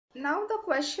Now the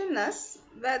question is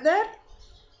whether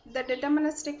the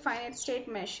deterministic finite state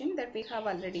machine that we have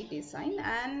already designed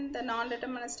and the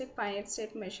non-deterministic finite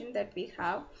state machine that we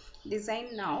have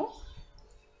designed now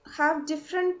have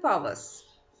different powers.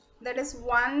 That is,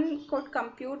 one could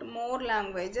compute more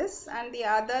languages and the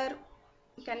other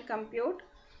can compute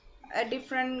a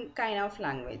different kind of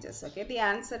languages. Okay, the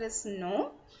answer is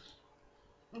no.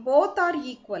 Both are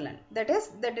equivalent. That is,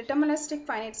 the deterministic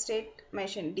finite state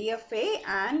machine DFA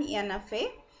and NFA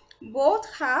both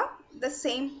have the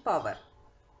same power.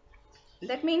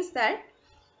 That means that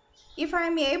if I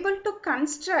am able to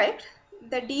construct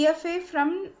the DFA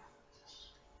from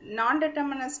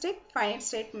non-deterministic finite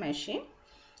state machine,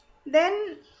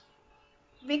 then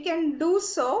we can do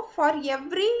so for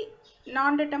every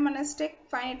non-deterministic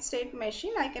finite state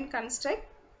machine. I can construct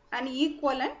an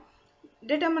equivalent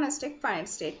deterministic finite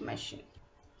state machine.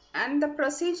 And the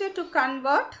procedure to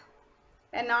convert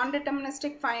a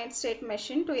non-deterministic finite state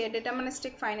machine to a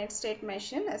deterministic finite state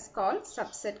machine is called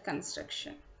subset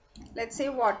construction. Let's say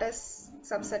what is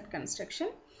subset construction.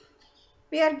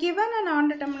 We are given a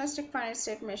non-deterministic finite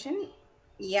state machine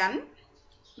n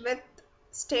with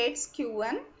states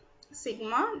qn,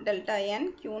 sigma, delta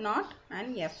n, q0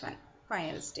 and fn,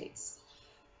 final states.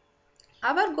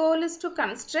 Our goal is to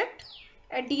construct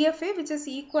a DFA which is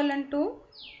equivalent to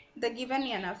the given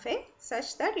NFA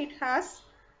such that it has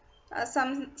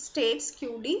some states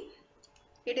qd.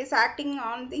 It is acting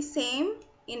on the same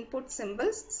input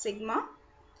symbols sigma,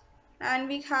 and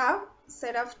we have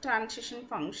set of transition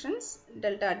functions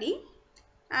delta d,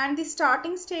 and the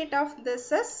starting state of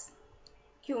this is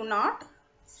q0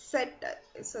 set.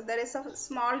 So there is a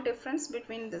small difference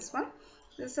between this one.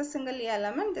 This is a single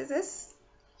element, this is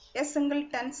a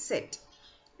singleton set,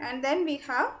 and then we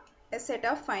have a set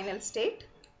of final state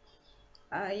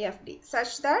fd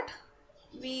such that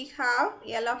we have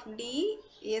L of d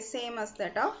is same as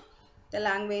that of the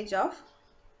language of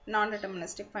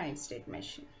non-deterministic finite state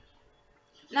machine.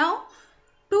 Now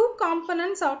 2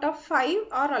 components out of 5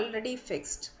 are already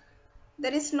fixed.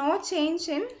 There is no change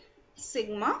in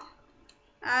sigma,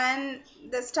 and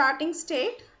the starting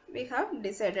state we have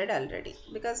decided already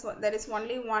because there is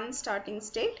only one starting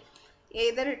state,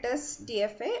 either it is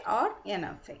DFA or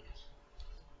NFA.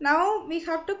 Now we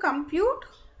have to compute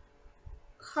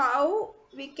how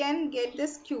we can get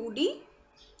this QD,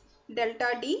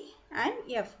 delta D and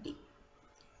FD.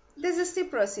 This is the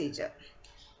procedure.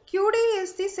 QD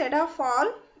is the set of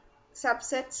all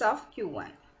subsets of Q1.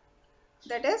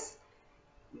 That is,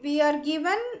 we are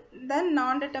given the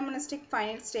non-deterministic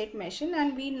finite state machine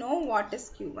and we know what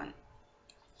is Q1.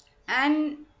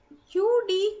 And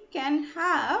QD can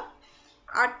have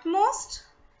at most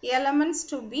elements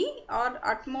to be, or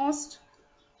at most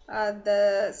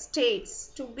the states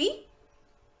to be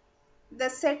the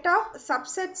set of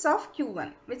subsets of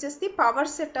Q1, which is the power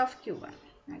set of Q1.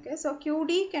 Okay, so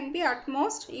QD can be at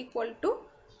most equal to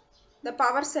the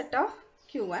power set of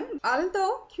Q1.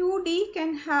 Although QD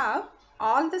can have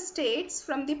all the states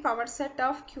from the power set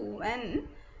of Qn,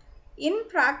 in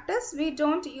practice we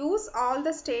don't use all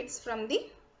the states from the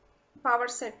power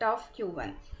set of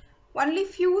Q1. Only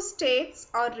few states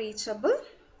are reachable,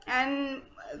 and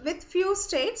with few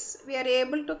states we are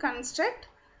able to construct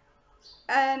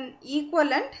an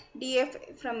equivalent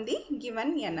DFA from the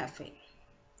given NFA.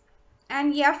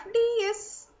 And FD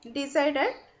is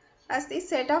decided as the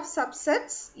set of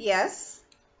subsets S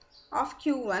of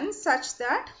Q1 such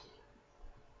that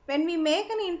when we make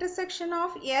an intersection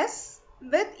of S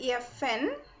with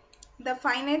Fn, the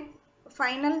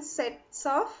final sets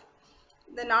of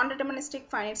the non-deterministic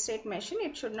finite state machine,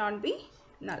 it should not be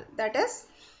null. That is,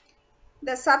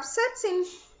 the subsets in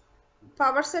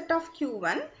power set of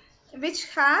Q1 which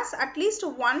has at least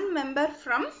one member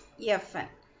from Fn,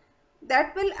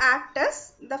 that will act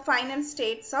as the final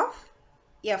states of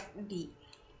FD.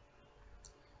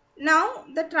 Now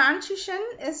the transition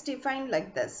is defined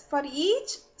like this. For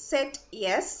each set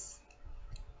S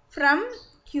from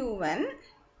Q1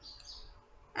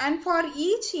 and for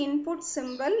each input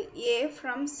symbol A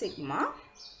from sigma,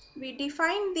 we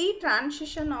define the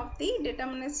transition of the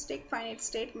deterministic finite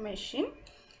state machine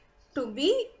to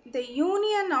be the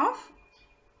union of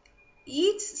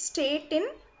each state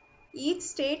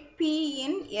P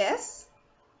in S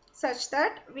such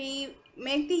that we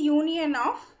make the union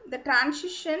of the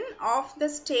transition of the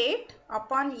state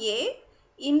upon A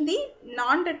in the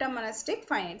non-deterministic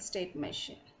finite state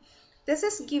machine. This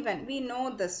is given, we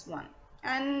know this one,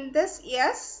 and this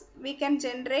S we can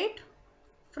generate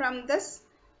from this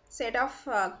set of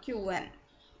Qn,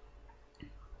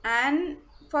 and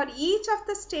for each of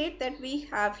the state that we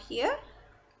have here,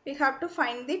 we have to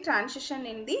find the transition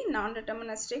in the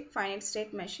non-deterministic finite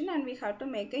state machine, and we have to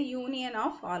make a union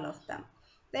of all of them.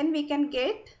 Then we can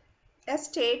get a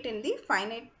state in the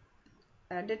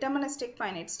deterministic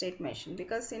finite state machine,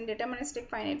 because in deterministic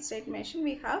finite state machine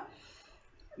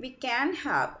we can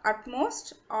have at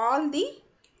most all the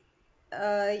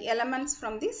elements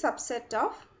from the subset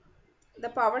of the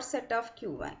power set of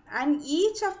Q1, and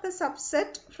each of the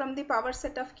subset from the power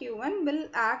set of Q1 will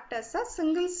act as a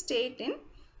single state in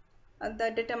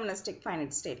the deterministic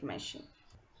finite state machine.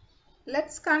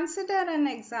 Let's consider an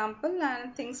example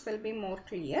and things will be more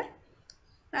clear.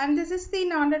 And this is the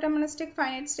non-deterministic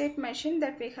finite state machine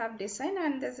that we have designed,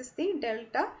 and this is the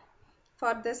delta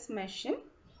for this machine,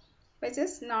 which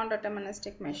is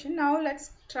non-deterministic machine. Now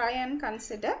let's try and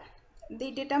consider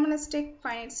the deterministic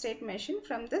finite state machine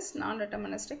from this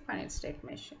non-deterministic finite state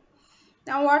machine.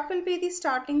 Now what will be the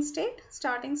starting state?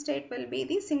 Starting state will be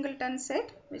the singleton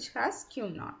set which has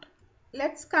Q0.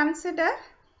 Let's consider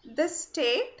this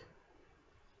state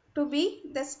to be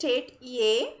the state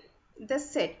A, the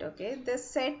set, okay, the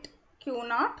set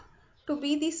Q0 to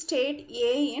be the state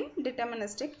A in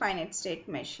deterministic finite state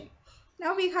machine.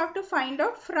 Now we have to find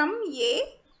out from A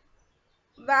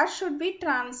where should we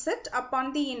transit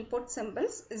upon the input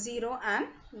symbols 0 and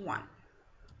 1.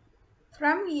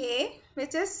 From A,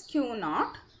 which is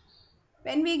Q0,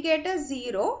 when we get a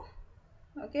 0,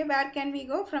 okay, where can we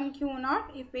go? From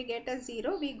Q0, if we get a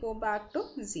 0, we go back to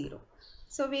 0.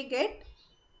 So we get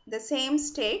the same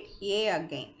state A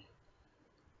again.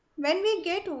 When we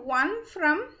get 1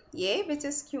 from A, which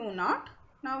is Q0,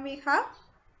 now we have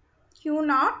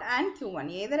Q0 and Q1.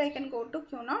 Either I can go to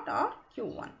Q0 or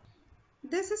Q1.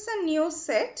 This is a new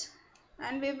set,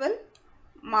 and we will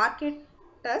mark it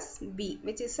as B,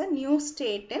 which is a new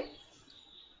state in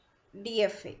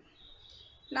DFA.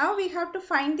 Now we have to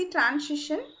find the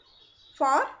transition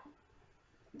for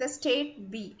the state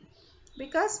B,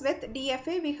 because with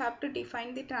DFA we have to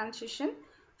define the transition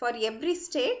for every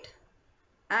state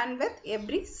and with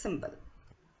every symbol.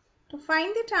 To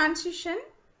find the transition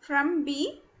from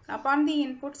B upon the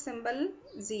input symbol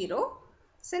 0,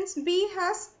 since B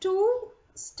has two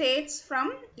states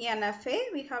from NFA,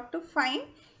 we have to find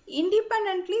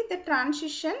independently the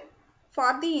transition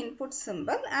for the input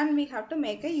symbol, and we have to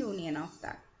make a union of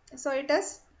that. So it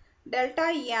is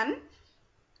delta N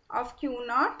of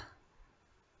Q0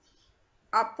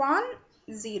 upon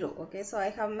 0. Okay, so I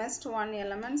have missed one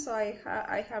element, so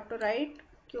I have to write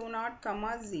Q0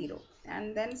 comma 0,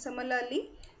 and then similarly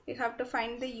we have to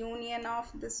find the union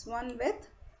of this one with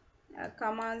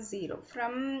comma 0.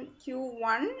 From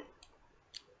Q1,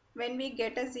 when we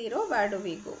get a 0, where do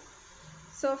we go?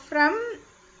 So from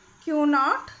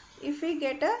Q0, if we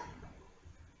get a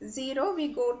 0, we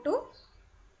go to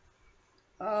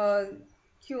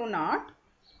Q0,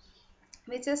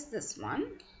 which is this one,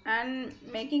 and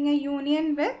making a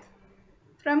union with,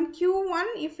 from Q1,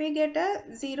 if we get a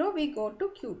 0, we go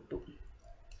to Q2.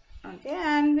 Okay,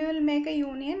 and we will make a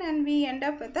union and we end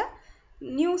up with a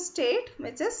new state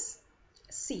which is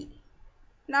C.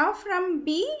 Now from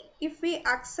B, if we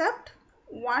accept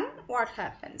 1, what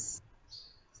happens?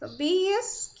 So B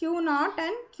is Q0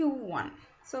 and Q1.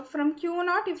 So from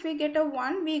Q0, if we get a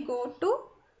 1, we go to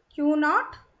Q0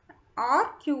 or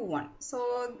Q1.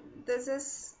 So this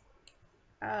is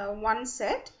one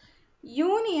set.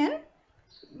 Union,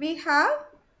 we have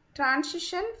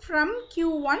transition from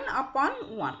Q1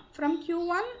 upon 1. From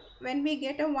Q1, when we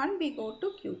get a 1, we go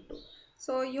to Q2.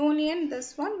 So union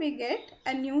this one, we get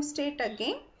a new state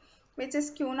again, which is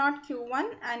Q0,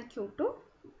 Q1 and Q2.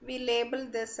 We label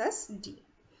this as D.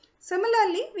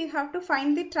 Similarly, we have to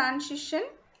find the transition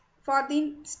for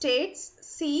the states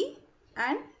C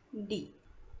and D.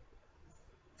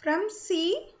 From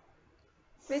C,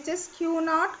 which is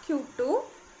Q0, Q2,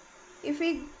 if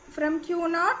we from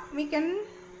Q0 we can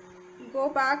go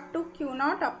back to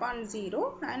Q0 upon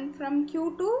 0, and from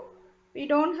Q2 we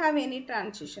don't have any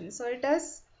transition. So it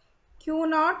is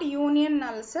Q0 union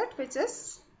null set, which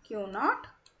is Q0,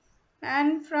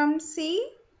 and from C,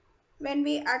 when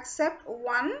we accept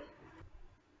 1,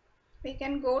 we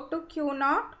can go to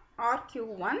Q0 or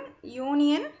Q1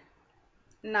 union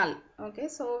null. Okay,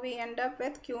 so we end up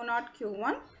with Q0,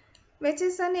 Q1, which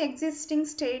is an existing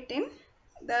state in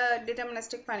the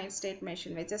deterministic finite state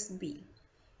machine, which is B.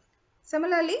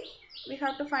 Similarly, we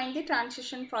have to find the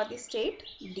transition for the state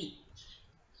D.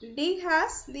 D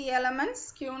has the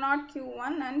elements Q0,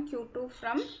 Q1 and Q2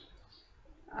 from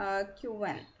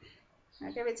Q1,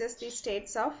 okay, which is the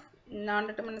states of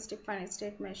non-deterministic finite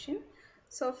state machine.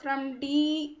 So from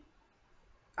D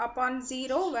upon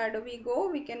 0, where do we go?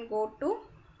 We can go to,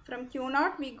 from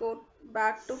Q0 we go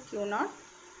back to Q0.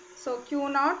 So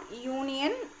Q0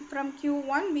 union, from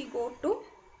Q1 we go to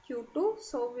Q2,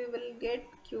 so we will get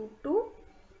Q2,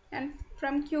 and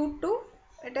from Q2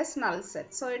 it is null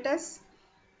set. So it is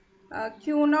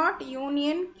Q0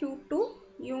 union Q2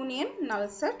 union null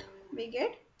set. We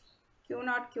get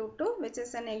Q0 Q2, which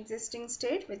is an existing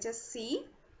state, which is C.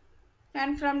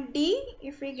 And from D,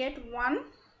 if we get 1,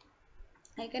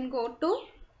 I can go to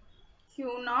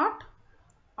Q0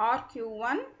 or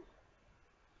Q1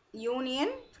 union.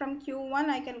 From Q1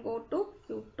 I can go to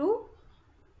Q2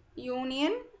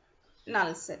 union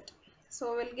null set.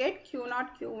 So we'll get Q0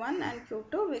 Q1 and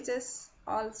Q2, which is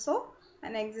also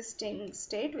an existing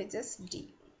state, which is D.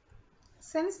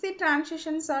 Since the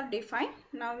transitions are defined,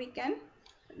 now we can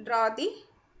draw the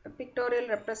pictorial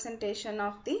representation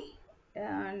of the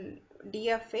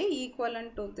DFA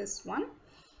equivalent to this one.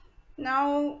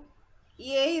 Now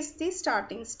A is the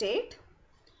starting state,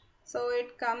 so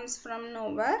it comes from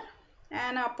nowhere,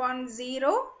 and upon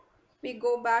 0 we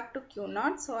go back to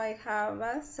Q0, so I have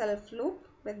a self loop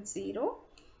with 0,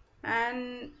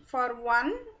 and for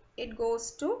 1 it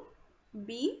goes to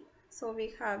B, so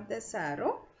we have this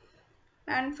arrow,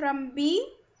 and from B,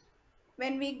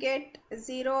 when we get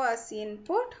 0 as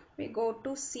input, we go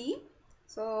to C.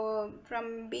 So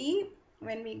from B,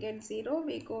 when we get 0,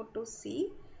 we go to C.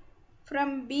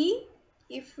 From B,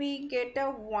 if we get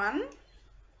a 1,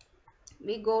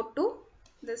 we go to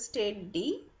the state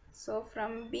D. So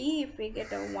from B, if we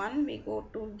get a 1, we go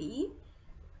to D.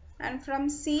 And from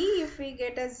C, if we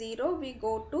get a 0, we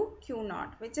go to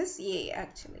Q0, which is A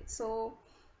actually. So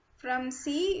from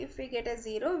C, if we get a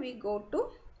 0, we go to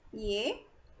A.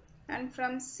 And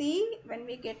from C, when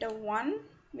we get a 1,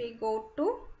 we go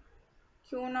to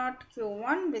Q0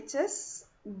 Q1, which is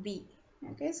B.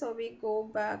 Okay, so we go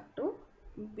back to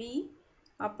B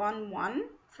upon 1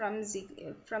 from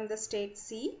the state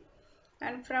C.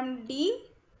 And from D,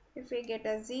 if we get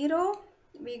a 0,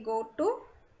 we go to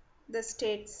the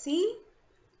state C.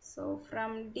 So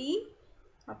from D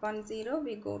upon 0,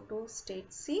 we go to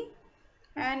state C.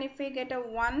 And if we get a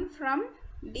 1 from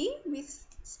D, we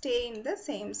stay in the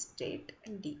same state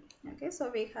D. Okay, so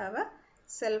we have a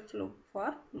self loop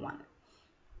for 1.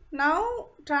 Now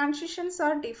transitions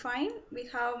are defined. We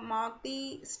have marked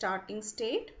the starting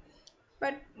state,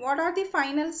 but what are the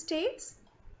final states?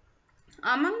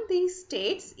 Among these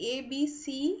states A, B,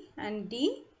 C and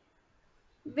D,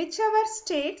 whichever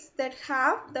states that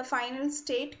have the final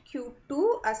state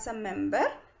Q2 as a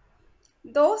member,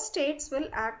 those states will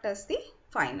act as the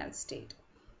final state.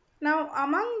 Now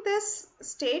among this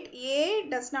state, A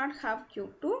does not have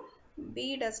Q2,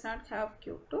 B does not have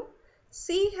Q2,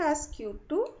 C has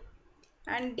Q2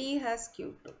 and D has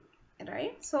Q2,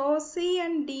 right? So C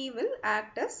and D will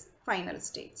act as final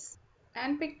states.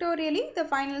 And pictorially the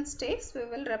final states we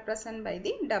will represent by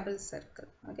the double circle.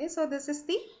 Okay, so this is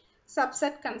the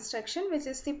subset construction, which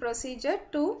is the procedure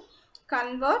to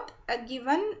convert a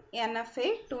given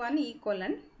NFA to an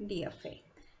equivalent DFA.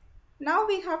 Now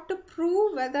we have to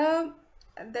prove whether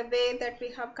the way that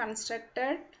we have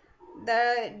constructed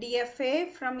the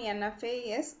DFA from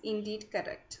NFA is indeed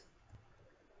correct.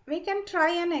 We can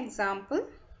try an example.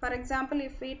 For example,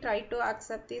 if we try to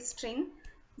accept the string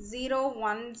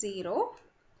 010,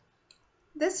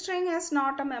 this string is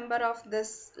not a member of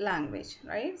this language,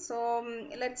 right? So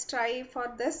let's try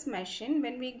for this machine.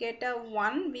 When we get a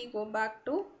 1, we go back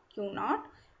to Q0.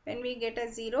 When we get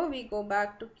a 0, we go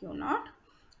back to Q0.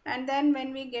 And then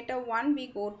when we get a 1, we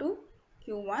go to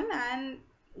Q1, and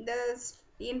the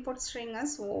input string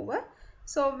is over.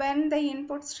 So when the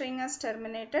input string is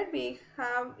terminated, we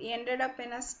have ended up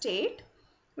in a state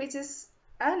which is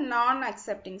a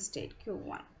non-accepting state,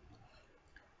 Q1.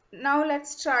 Now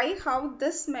let's try how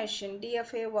this machine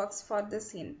DFA works for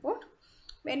this input.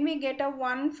 When we get a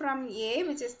 1 from A,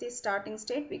 which is the starting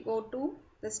state, we go to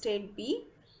the state B.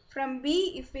 From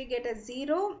B, if we get a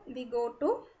 0, we go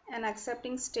to an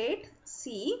accepting state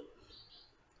C.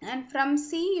 And from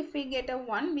C, if we get a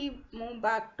 1, we move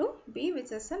back to B,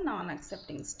 which is a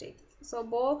non-accepting state. So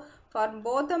for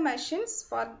both the machines,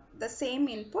 for the same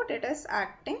input, it is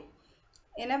acting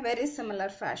in a very similar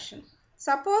fashion.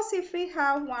 Suppose if we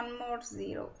have one more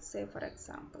 0, say for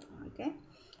example, okay.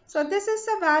 So this is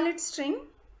a valid string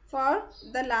for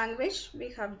the language we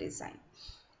have designed.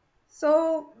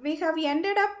 So we have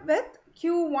ended up with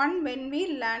Q1 when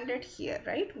we landed here,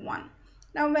 right? 1.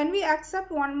 Now when we accept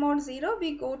one more 0,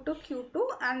 we go to Q2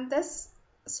 and this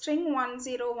string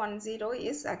 1010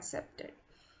 is accepted.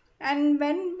 And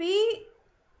when we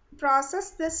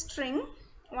process this string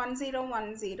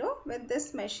 1010 with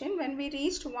this machine, when we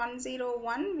reached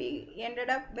 101, we ended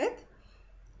up with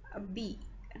a B,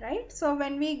 right? So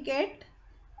when we get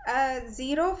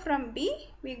 0 from B,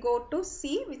 we go to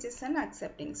C, which is an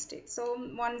accepting state. So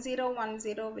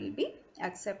 1010 will be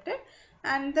accepted,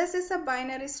 and this is a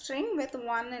binary string with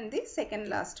 1 in the second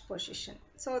last position.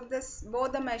 So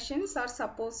both the machines are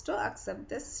supposed to accept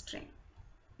this string.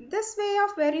 This way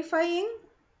of verifying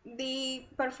the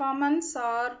performance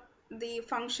or the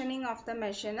functioning of the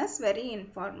machine is very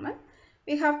informal.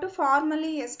 We have to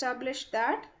formally establish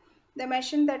that the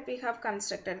machine that we have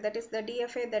constructed, that is the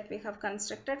DFA that we have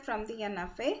constructed from the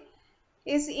NFA,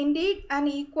 is indeed an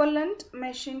equivalent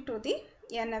machine to the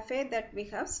NFA that we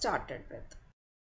have started with.